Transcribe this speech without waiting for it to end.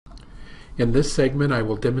In this segment, I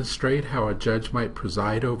will demonstrate how a judge might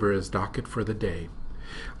preside over his docket for the day.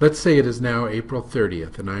 Let's say it is now April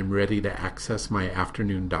 30th and I'm ready to access my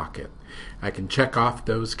afternoon docket. I can check off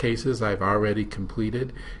those cases I've already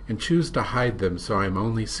completed and choose to hide them so I'm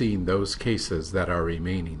only seeing those cases that are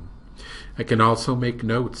remaining. I can also make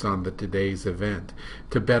notes on today's event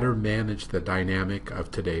to better manage the dynamic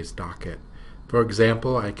of today's docket. For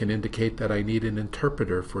example, I can indicate that I need an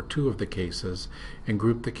interpreter for 2 of the cases and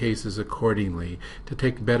group the cases accordingly to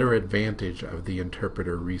take better advantage of the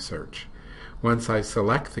interpreter research. Once I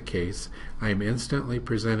select the case, I am instantly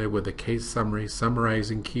presented with a case summary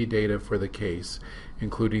summarizing key data for the case,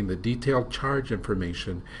 including the detailed charge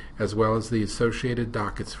information as well as the associated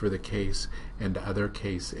dockets for the case and other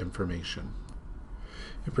case information.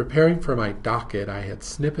 In preparing for my docket, I had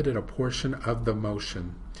snippeted a portion of the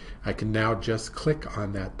motion. I can now just click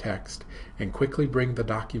on that text and quickly bring the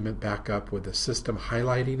document back up with the system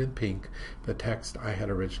highlighting in pink the text I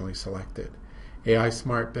had originally selected. AI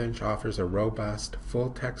SmartBench offers a robust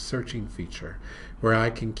full-text searching feature where I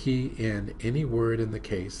can key in any word in the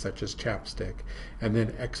case, such as chapstick, and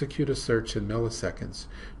then execute a search in milliseconds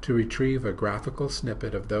to retrieve a graphical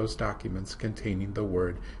snippet of those documents containing the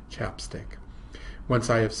word chapstick. Once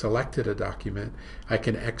I have selected a document, I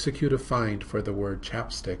can execute a find for the word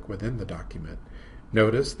chapstick within the document.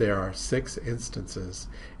 Notice there are 6 instances,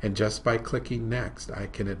 and just by clicking Next, I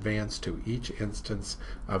can advance to each instance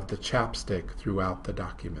of the chapstick throughout the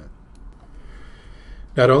document.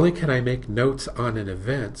 Not only can I make notes on an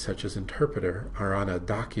event, such as interpreter, or on a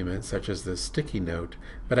document, such as the sticky note,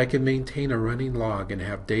 but I can maintain a running log and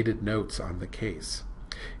have dated notes on the case.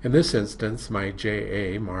 In this instance, my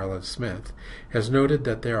JA, Marla Smith, has noted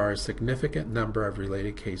that there are a significant number of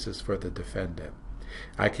related cases for the defendant.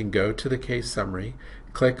 I can go to the case summary,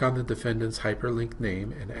 click on the defendant's hyperlinked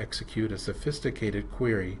name, and execute a sophisticated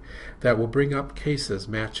query that will bring up cases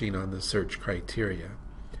matching on the search criteria.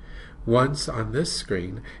 Once on this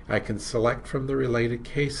screen, I can select from the related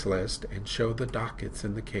case list and show the dockets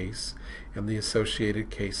in the case and the associated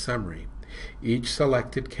case summary. Each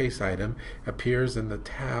selected case item appears in the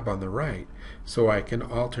tab on the right, so I can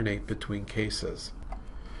alternate between cases.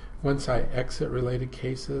 Once I exit related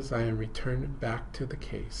cases, I am returned back to the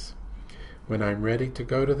case. When I'm ready to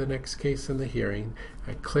go to the next case in the hearing,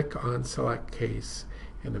 I click on Select Case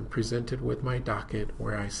and am presented with my docket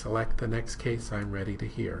where I select the next case I'm ready to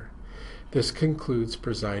hear. This concludes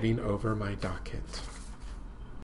presiding over my docket.